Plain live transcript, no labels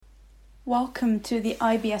Welcome to the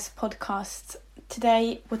IBS podcast.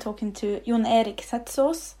 Today we're talking to Jon Erik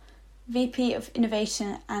Setsås, VP of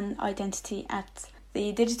Innovation and Identity at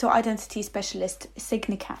the digital identity specialist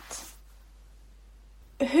Signicat.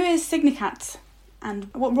 Who is Signicat and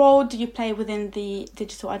what role do you play within the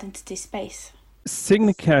digital identity space?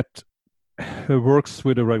 Signicat works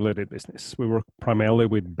with a regulated business. We work primarily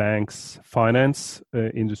with banks, finance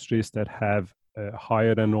industries that have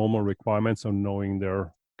higher than normal requirements on knowing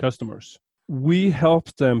their customers. We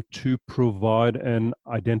help them to provide an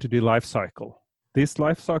identity lifecycle. This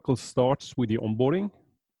lifecycle starts with the onboarding.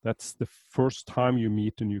 That's the first time you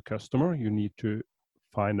meet a new customer. You need to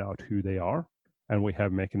find out who they are. And we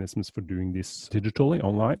have mechanisms for doing this digitally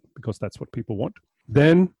online because that's what people want.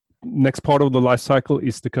 Then next part of the lifecycle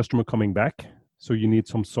is the customer coming back. So you need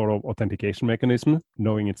some sort of authentication mechanism,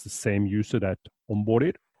 knowing it's the same user that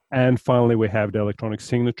onboarded. And finally, we have the electronic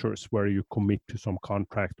signatures where you commit to some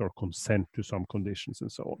contract or consent to some conditions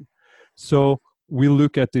and so on. So we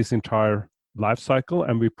look at this entire life cycle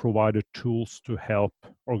and we provide tools to help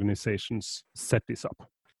organizations set this up.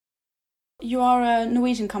 You are a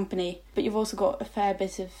Norwegian company, but you've also got a fair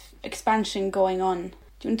bit of expansion going on.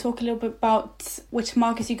 Do you want to talk a little bit about which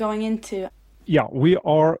markets you're going into? Yeah, we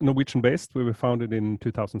are Norwegian based. We were founded in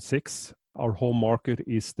 2006. Our home market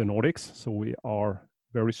is the Nordics. So we are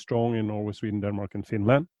very strong in Norway, Sweden, Denmark, and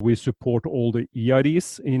Finland. We support all the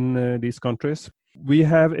EIDs in these countries. We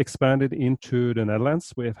have expanded into the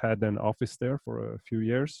Netherlands. We have had an office there for a few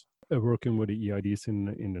years, working with the EIDs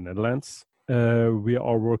in the Netherlands. We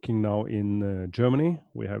are working now in Germany.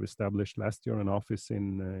 We have established last year an office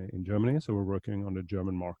in Germany, so we're working on the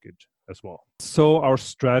German market as well. So our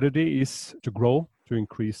strategy is to grow, to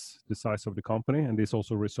increase the size of the company, and this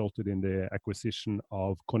also resulted in the acquisition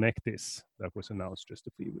of Connectis that was announced just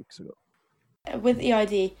a few weeks ago. With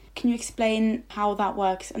EID, can you explain how that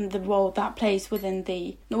works and the role that plays within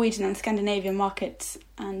the Norwegian and Scandinavian markets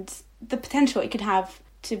and the potential it could have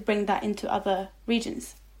to bring that into other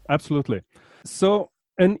regions? Absolutely. So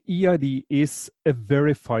an EID is a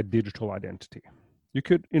verified digital identity. You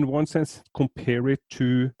could, in one sense, compare it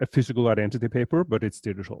to a physical identity paper, but it's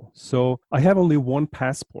digital. So I have only one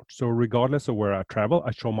passport. So regardless of where I travel,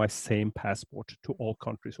 I show my same passport to all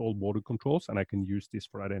countries, all border controls, and I can use this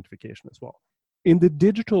for identification as well. In the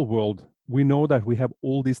digital world, we know that we have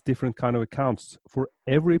all these different kind of accounts. For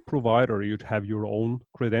every provider, you'd have your own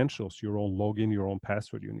credentials, your own login, your own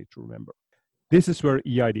password you need to remember. This is where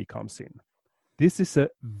EID comes in. This is a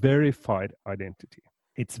verified identity.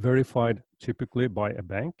 It's verified typically by a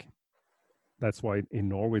bank. That's why in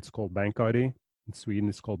Norway it's called BankID. In Sweden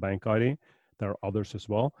it's called BankID. There are others as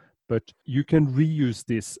well. But you can reuse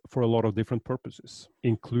this for a lot of different purposes,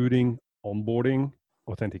 including onboarding,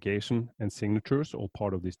 authentication, and signatures, all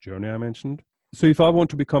part of this journey I mentioned. So if I want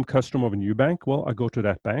to become customer of a new bank, well, I go to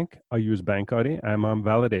that bank, I use BankID, and I'm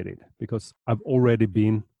validated because I've already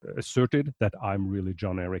been asserted that I'm really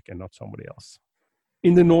Jon Erik and not somebody else.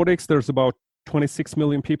 In the Nordics, there's about 26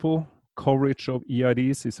 million people. Coverage of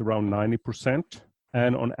EIDs is around 90%.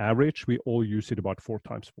 And on average, we all use it about 4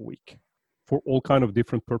 times per week for all kind of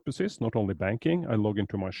different purposes, not only banking. I log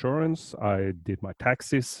into my insurance. I did my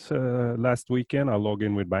taxes last weekend. I log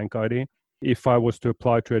in with BankID. If I was to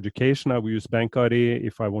apply to education, I would use BankID.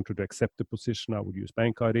 If I wanted to accept the position, I would use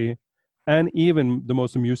BankID. And even the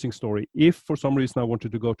most amusing story, if for some reason I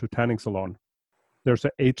wanted to go to a tanning salon, there's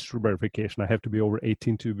an age verification. I have to be over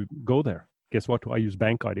 18 to go there. Guess what? I use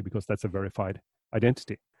BankID because that's a verified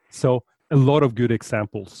identity. So a lot of good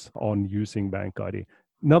examples on using BankID.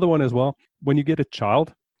 Another one as well, when you get a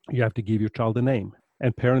child, you have to give your child a name.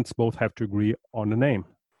 And parents both have to agree on a name.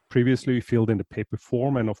 Previously, you filled in the paper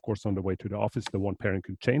form, and of course, on the way to the office, the one parent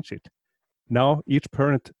could change it. Now, each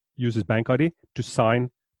parent uses BankID to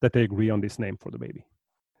sign that they agree on this name for the baby.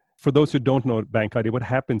 For those who don't know BankID, what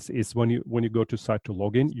happens is when you go to site to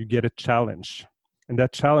log in, you get a challenge. And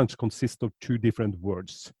that challenge consists of 2 different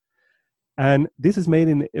words. And this is made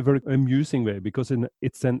in a very amusing way because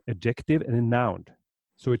it's an adjective and a noun.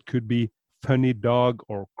 So it could be funny dog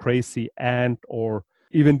or crazy ant, or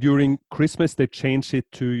even during Christmas, they change it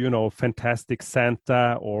to, fantastic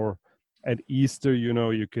Santa, or at Easter,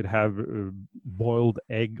 you could have a boiled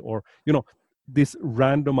egg, or, this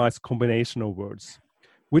randomized combination of words,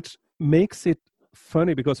 which makes it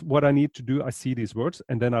funny because what I need to do, I see these words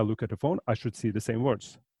and then I look at the phone, I should see the same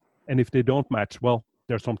words. And if they don't match, well,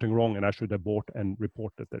 there's something wrong and I should abort and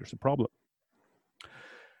report that there's a problem.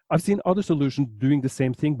 I've seen other solutions doing the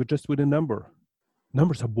same thing, but just with a number.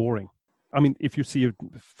 Numbers are boring. I mean, if you see a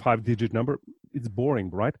 5-digit number, it's boring,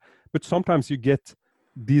 right? But sometimes you get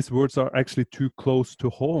these words are actually too close to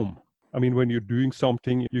home. I mean, when you're doing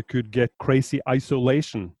something, you could get crazy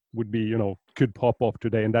isolation would be, could pop up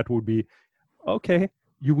today. And that would be, okay,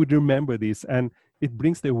 you would remember this. And it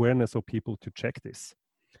brings the awareness of people to check this.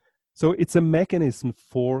 So it's a mechanism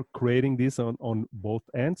for creating this on both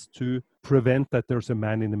ends to prevent that there's a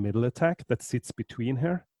man in the middle attack that sits between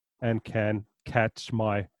here and can catch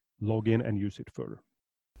my login and use it further.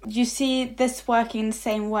 Do you see this working the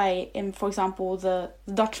same way in, for example, the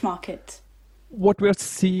Dutch market? What we're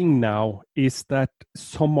seeing now is that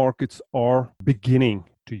some markets are beginning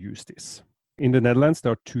to use this. In the Netherlands,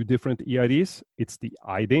 there are two different EIDs. It's the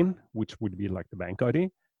IDIN, which would be like the bank ID,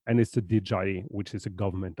 and it's the DigID, which is a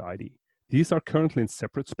government ID. These are currently in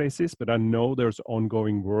separate spaces, but I know there's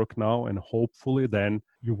ongoing work now, and hopefully then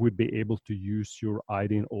you would be able to use your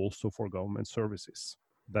IDIN also for government services.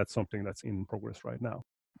 That's something that's in progress right now.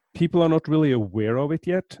 People are not really aware of it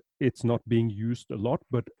yet. It's not being used a lot,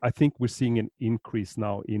 but I think we're seeing an increase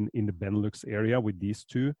now in the Benelux area with these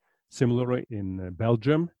two. Similarly, in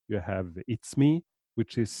Belgium, you have ITSME,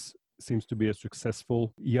 which seems to be a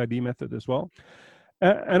successful EID method as well.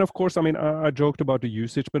 And of course, I mean, I joked about the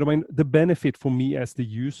usage, but I mean, the benefit for me as the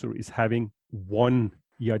user is having one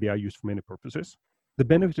EID I use for many purposes. The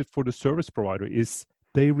benefit for the service provider is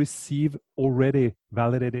they receive already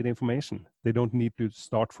validated information. They don't need to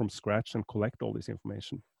start from scratch and collect all this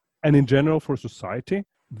information. And in general, for society,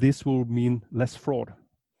 this will mean less fraud.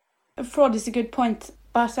 Fraud is a good point,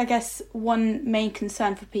 but I guess one main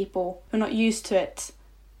concern for people who are not used to it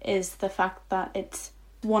is the fact that it's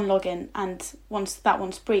one login, and once that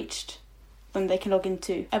one's breached, then they can log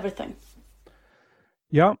into everything.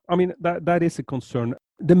 Yeah, I mean, that is a concern.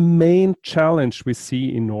 The main challenge we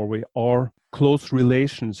see in Norway are close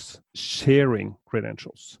relations sharing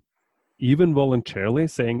credentials, even voluntarily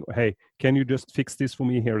saying, hey, can you just fix this for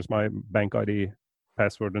me? Here's my bank ID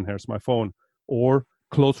password and here's my phone. Or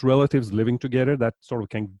close relatives living together that sort of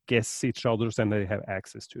can guess each other's and they have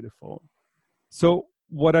access to the phone. So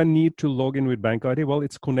what I need to log in with bank ID, well,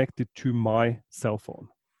 it's connected to my cell phone.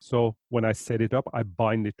 So when I set it up, I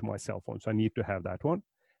bind it to my cell phone. So I need to have that one.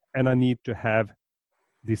 And I need to have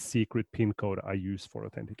this secret PIN code I use for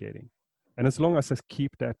authenticating. And as long as I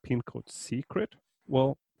keep that PIN code secret,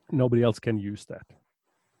 well, nobody else can use that.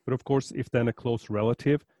 But of course, if then a close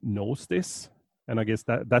relative knows this, and I guess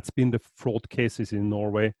that's been the fraud cases in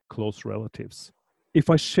Norway, close relatives. If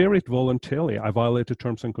I share it voluntarily, I violate the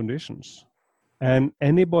terms and conditions. And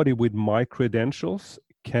anybody with my credentials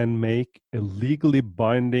can make a legally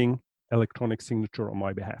binding electronic signature on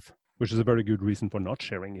my behalf, which is a very good reason for not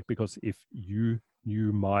sharing it, because if you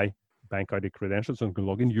knew my bank ID credentials and could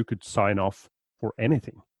log in, you could sign off for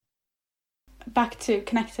anything. Back to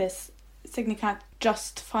Connectis, Signicat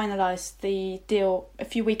just finalised the deal a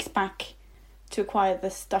few weeks back to acquire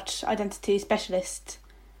this Dutch identity specialist.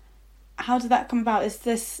 How did that come about? Is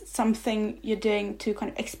this something you're doing to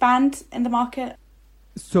kind of expand in the market?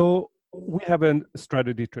 So we have a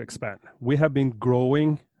strategy to expand. We have been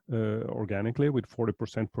growing organically with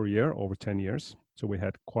 40% per year over 10 years. So we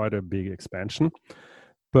had quite a big expansion.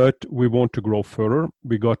 But we want to grow further.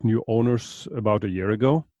 We got new owners about a year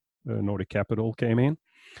ago. Nordic Capital came in.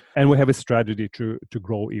 And we have a strategy to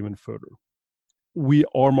grow even further. We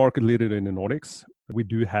are market leader in the Nordics. We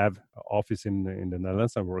do have an office in the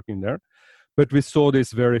Netherlands. I'm working there. But we saw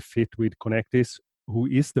this very fit with Connectis, who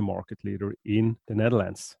is the market leader in the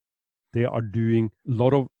Netherlands. They are doing a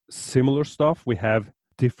lot of similar stuff. We have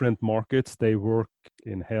different markets. They work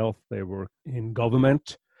in health. They work in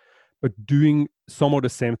government. But doing some of the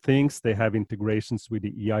same things, they have integrations with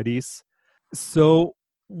the EIDs. So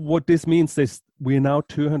what this means is we're now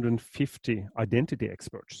 250 identity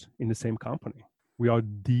experts in the same company. We are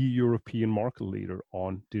the European market leader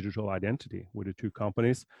on digital identity with the two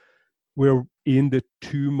companies. We're in the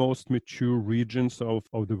two most mature regions of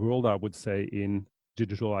the world, I would say, in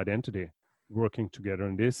digital identity, working together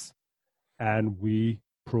in this. And we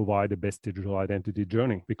provide the best digital identity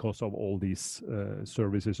journey because of all these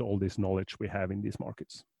services, all this knowledge we have in these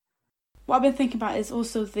markets. What I've been thinking about is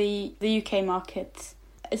also the UK market.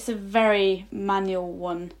 It's a very manual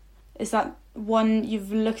one. Is that one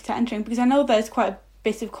you've looked at entering? Because I know there's quite a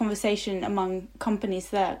bit of conversation among companies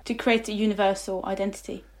there to create a universal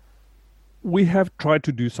identity. We have tried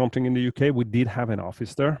to do something in the UK. We did have an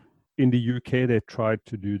office there. In the UK, they tried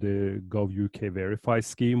to do the GovUK Verify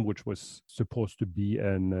scheme, which was supposed to be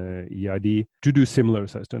an EID, to do similar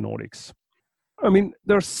as the Nordics. I mean,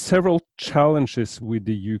 there are several challenges with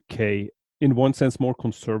the UK. In one sense, more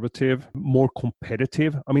conservative, more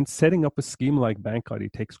competitive. I mean, setting up a scheme like Bank ID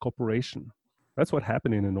takes cooperation. That's what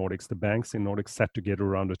happened in the Nordics. The banks in Nordics sat together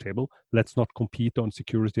around the table. Let's not compete on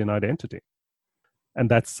security and identity. And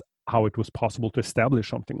that's how it was possible to establish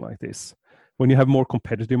something like this. When you have more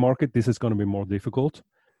competitive market, this is going to be more difficult.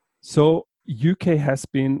 So UK has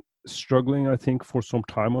been struggling, I think, for some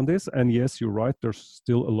time on this. And yes, you're right, there's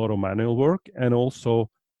still a lot of manual work and also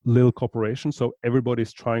little cooperation. So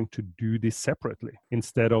everybody's trying to do this separately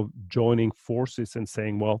instead of joining forces and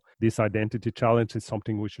saying, well, this identity challenge is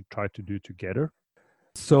something we should try to do together.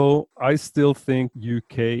 So I still think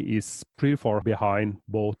UK is pretty far behind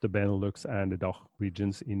both the Benelux and the DACH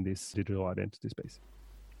regions in this digital identity space.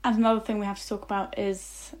 And another thing we have to talk about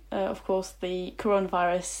is, of course, the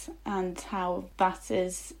coronavirus and how that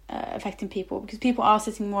is affecting people, because people are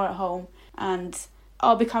sitting more at home and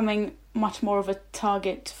are becoming much more of a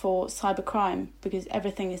target for cybercrime because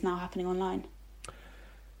everything is now happening online.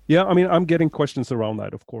 Yeah, I mean, I'm getting questions around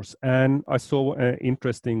that, of course. And I saw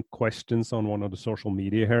interesting questions on one of the social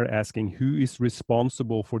media here asking who is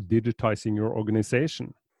responsible for digitizing your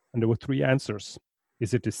organization? And there were 3 answers.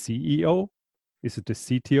 Is it the CEO? Is it the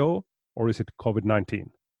CTO? Or is it COVID-19?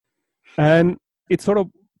 And it sort of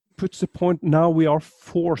puts the point now we are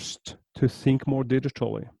forced to think more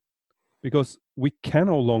digitally because we can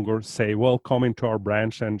no longer say, well, come into our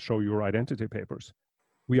branch and show your identity papers.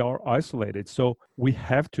 We are isolated. So we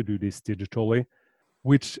have to do this digitally,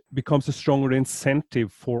 which becomes a stronger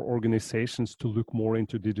incentive for organizations to look more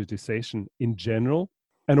into digitization in general.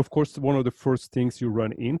 And of course, one of the first things you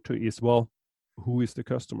run into is, well, who is the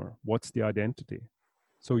customer? What's the identity?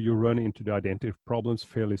 So you run into the identity problems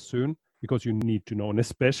fairly soon because you need to know, and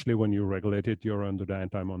especially when you're regulated, you're under the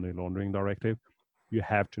Anti-Money Laundering Directive, you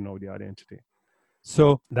have to know the identity.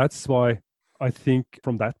 So that's why I think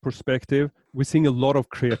from that perspective, we're seeing a lot of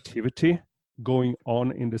creativity going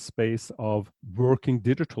on in the space of working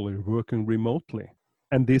digitally, working remotely.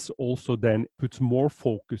 And this also then puts more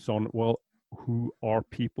focus on, well, who are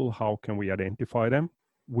people? How can we identify them?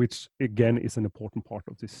 Which again is an important part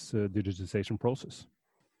of this digitization process.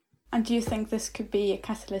 And do you think this could be a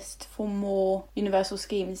catalyst for more universal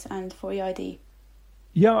schemes and for EID?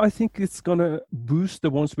 Yeah, I think it's going to boost the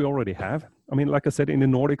ones we already have. I mean, like I said, in the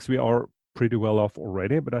Nordics, we are pretty well off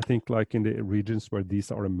already, but I think like in the regions where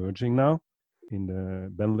these are emerging now, in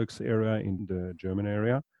the Benelux area, in the German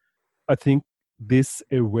area, I think this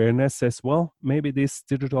awareness says, well, maybe this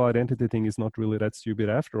digital identity thing is not really that stupid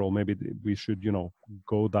after all. Maybe we should,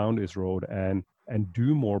 go down this road and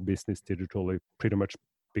do more business digitally pretty much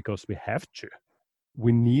because we have to.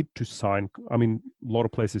 We need to sign. I mean, a lot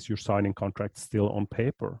of places you're signing contracts still on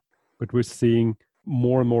paper, but we're seeing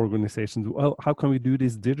more and more organizations, well, how can we do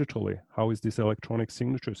this digitally? How is this electronic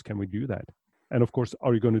signatures? Can we do that? And of course,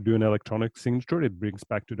 are you going to do an electronic signature? It brings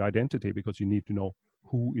back to the identity because you need to know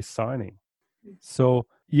who is signing. So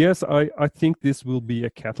yes, I think this will be a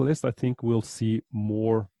catalyst. I think we'll see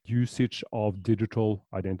more usage of digital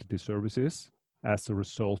identity services as a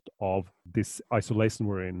result of this isolation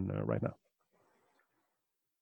we're in right now.